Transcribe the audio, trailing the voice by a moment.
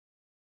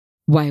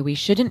Why We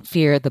Shouldn't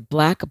Fear the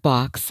Black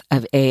Box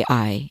of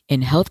AI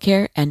in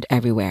Healthcare and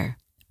Everywhere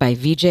by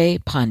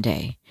Vijay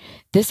Pandey.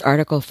 This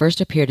article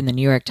first appeared in the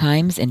New York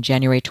Times in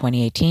January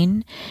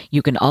 2018.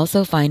 You can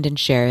also find and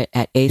share it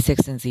at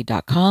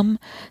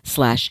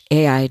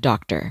a6nz.com/AI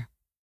Doctor.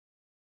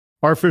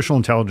 Artificial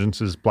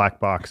intelligence's black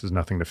box is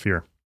nothing to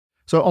fear.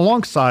 So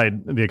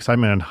alongside the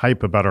excitement and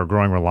hype about our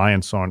growing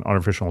reliance on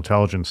artificial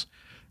intelligence,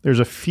 there's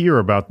a fear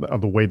about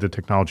the way the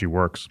technology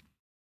works.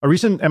 A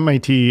recent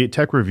MIT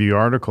Tech Review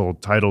article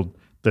titled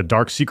 "The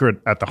Dark Secret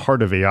at the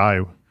Heart of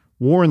AI"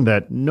 warned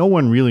that no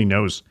one really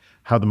knows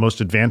how the most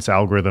advanced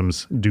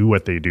algorithms do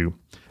what they do,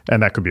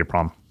 and that could be a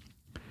problem.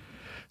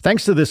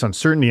 Thanks to this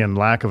uncertainty and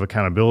lack of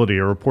accountability,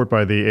 a report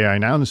by the AI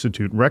Now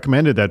Institute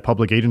recommended that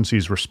public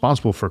agencies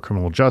responsible for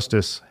criminal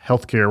justice,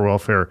 healthcare,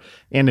 welfare,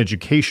 and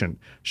education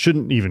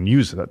shouldn't even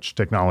use such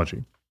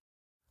technology.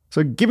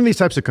 So given these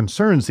types of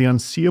concerns, the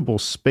unseeable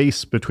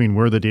space between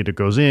where the data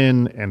goes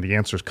in and the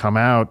answers come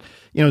out,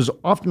 is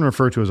often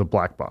referred to as a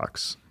black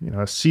box.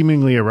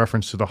 Seemingly a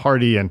reference to the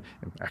hardy and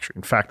actually,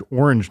 in fact,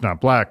 orange,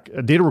 not black,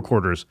 data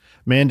recorders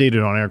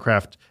mandated on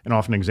aircraft and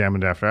often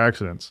examined after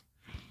accidents.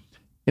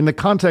 In the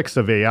context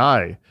of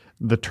AI,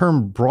 the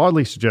term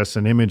broadly suggests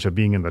an image of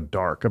being in the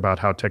dark about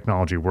how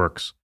technology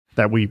works,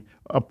 that we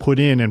put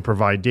in and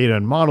provide data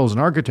and models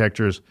and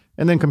architectures,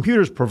 and then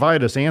computers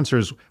provide us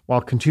answers while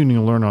continuing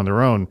to learn on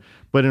their own,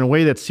 but in a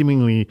way that's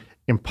seemingly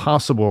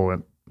impossible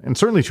and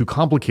certainly too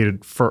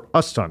complicated for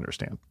us to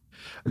understand.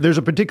 There's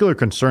a particular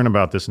concern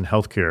about this in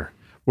healthcare,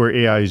 where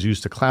AI is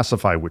used to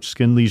classify which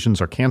skin lesions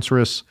are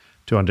cancerous,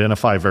 to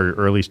identify very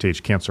early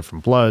stage cancer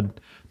from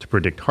blood, to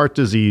predict heart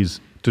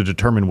disease, to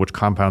determine which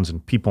compounds in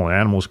people and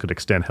animals could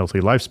extend healthy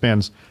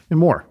lifespans, and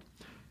more.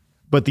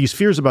 But these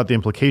fears about the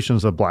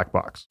implications of the black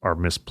box are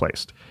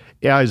misplaced.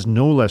 AI is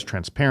no less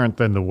transparent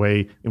than the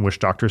way in which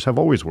doctors have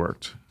always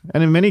worked,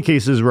 and in many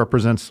cases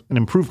represents an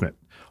improvement,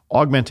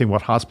 augmenting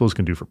what hospitals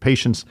can do for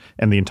patients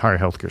and the entire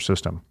healthcare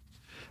system.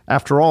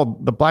 After all,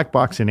 the black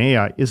box in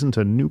AI isn't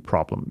a new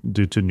problem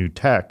due to new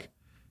tech.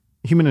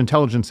 Human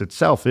intelligence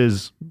itself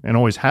is, and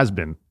always has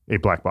been, a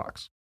black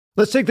box.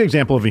 Let's take the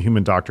example of a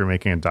human doctor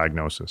making a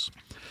diagnosis.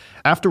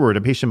 Afterward,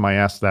 a patient might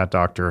ask that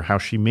doctor how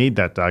she made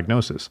that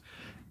diagnosis,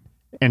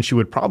 and she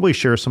would probably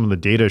share some of the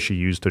data she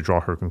used to draw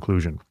her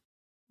conclusion.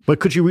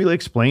 But could she really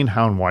explain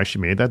how and why she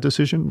made that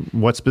decision?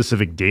 What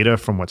specific data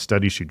from what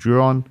studies she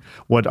drew on?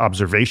 What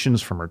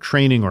observations from her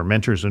training or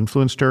mentors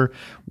influenced her?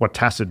 What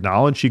tacit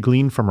knowledge she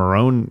gleaned from her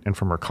own and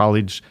from her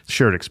colleagues'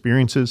 shared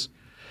experiences?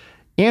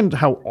 And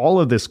how all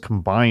of this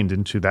combined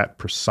into that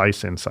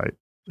precise insight.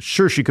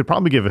 Sure, she could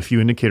probably give a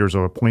few indicators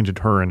that pointed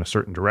her in a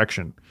certain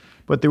direction,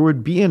 but there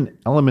would be an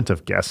element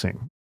of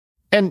guessing.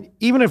 And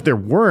even if there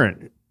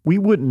weren't, we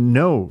wouldn't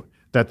know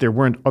that there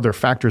weren't other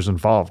factors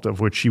involved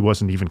of which she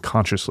wasn't even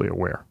consciously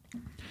aware.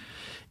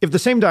 If the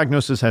same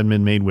diagnosis had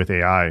been made with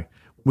AI,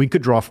 we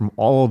could draw from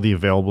all of the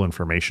available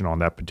information on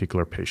that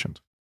particular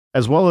patient,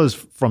 as well as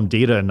from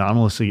data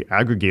anonymously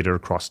aggregated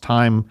across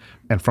time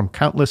and from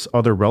countless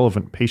other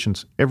relevant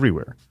patients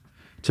everywhere,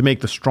 to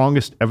make the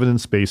strongest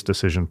evidence-based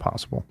decision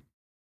possible.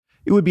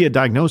 It would be a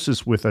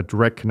diagnosis with a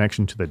direct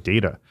connection to the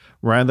data,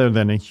 rather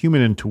than a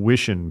human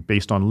intuition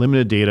based on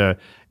limited data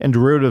and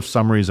derivative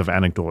summaries of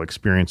anecdotal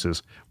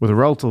experiences with a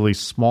relatively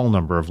small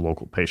number of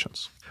local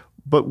patients.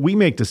 But we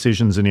make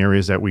decisions in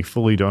areas that we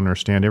fully don't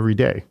understand every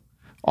day,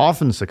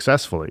 often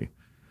successfully,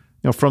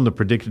 from the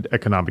predicted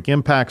economic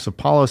impacts of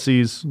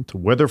policies, to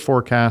weather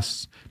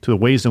forecasts, to the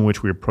ways in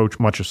which we approach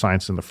much of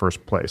science in the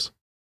first place.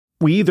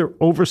 We either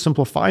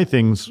oversimplify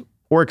things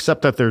or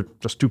accept that they're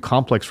just too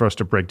complex for us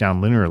to break down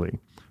linearly,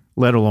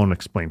 let alone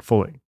explain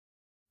fully.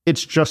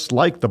 It's just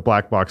like the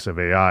black box of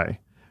AI.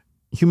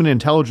 Human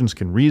intelligence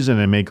can reason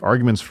and make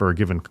arguments for a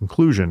given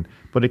conclusion,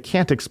 but it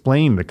can't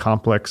explain the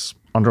complex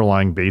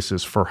underlying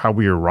basis for how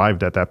we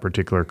arrived at that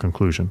particular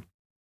conclusion.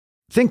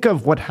 Think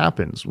of what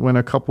happens when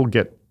a couple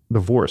get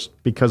divorced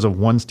because of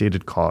one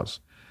stated cause,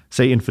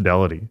 say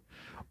infidelity,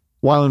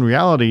 while in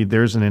reality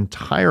there's an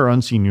entire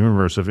unseen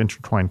universe of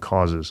intertwined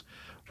causes,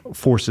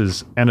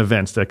 forces, and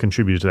events that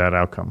contribute to that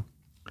outcome.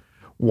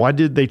 Why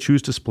did they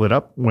choose to split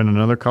up when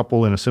another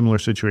couple in a similar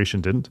situation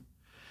didn't?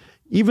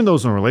 Even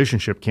those in a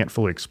relationship can't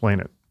fully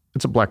explain it.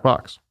 It's a black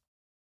box.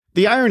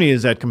 The irony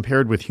is that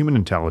compared with human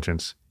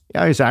intelligence,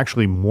 AI is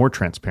actually more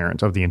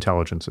transparent of the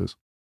intelligences.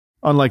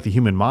 Unlike the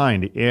human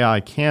mind, AI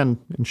can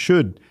and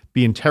should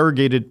be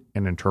interrogated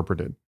and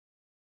interpreted.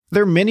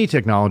 There are many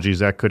technologies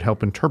that could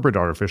help interpret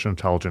artificial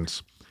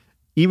intelligence,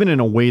 even in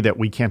a way that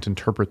we can't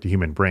interpret the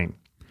human brain,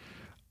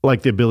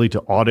 like the ability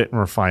to audit and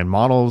refine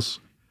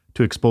models,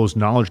 to expose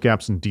knowledge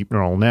gaps in deep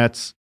neural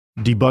nets,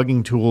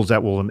 debugging tools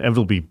that will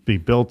inevitably be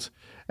built,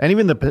 and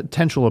even the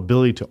potential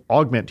ability to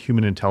augment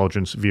human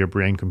intelligence via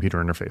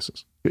brain-computer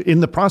interfaces. In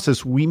the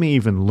process, we may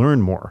even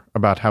learn more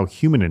about how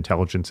human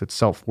intelligence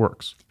itself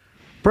works.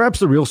 Perhaps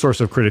the real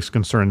source of critics'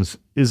 concerns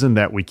isn't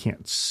that we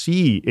can't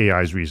see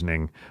AI's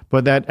reasoning,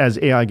 but that as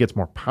AI gets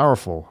more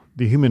powerful,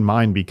 the human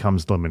mind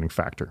becomes the limiting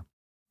factor.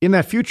 In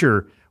that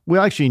future,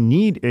 we'll actually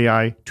need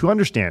AI to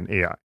understand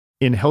AI.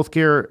 In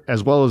healthcare,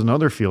 as well as in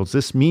other fields,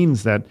 this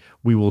means that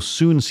we will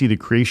soon see the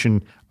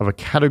creation of a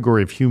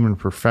category of human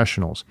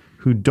professionals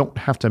who don't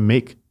have to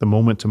make the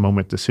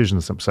moment-to-moment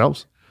decisions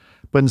themselves,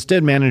 but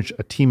instead manage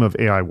a team of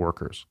AI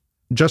workers,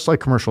 just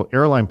like commercial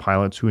airline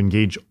pilots who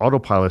engage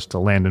autopilots to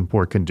land in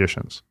poor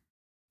conditions.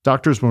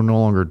 Doctors will no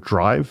longer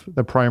drive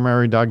the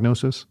primary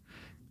diagnosis.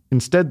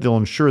 Instead, they'll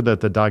ensure that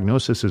the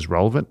diagnosis is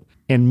relevant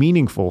and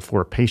meaningful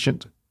for a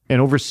patient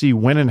and oversee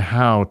when and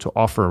how to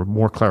offer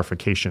more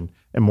clarification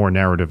and more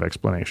narrative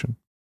explanation.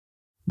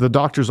 The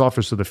doctor's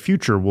office of the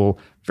future will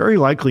very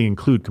likely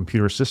include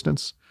computer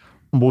assistants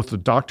on both the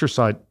doctor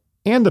side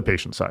and the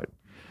patient side,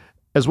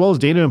 as well as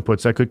data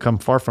inputs that could come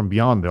far from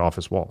beyond the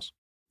office walls.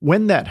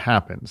 When that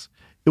happens,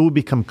 it will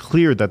become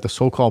clear that the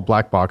so-called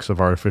black box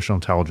of artificial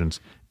intelligence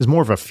is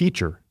more of a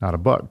feature, not a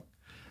bug,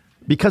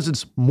 because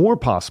it's more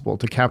possible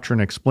to capture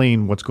and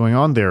explain what's going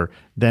on there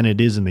than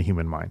it is in the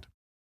human mind.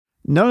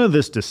 None of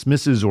this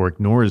dismisses or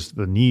ignores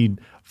the need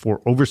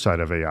for oversight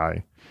of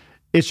AI.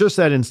 It's just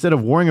that instead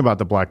of worrying about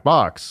the black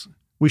box,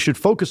 we should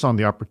focus on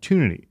the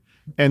opportunity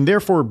and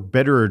therefore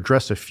better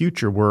address a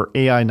future where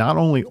AI not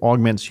only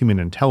augments human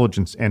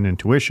intelligence and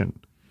intuition,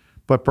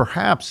 but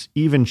perhaps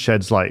even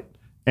sheds light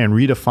and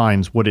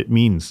redefines what it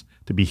means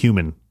to be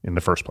human in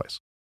the first place.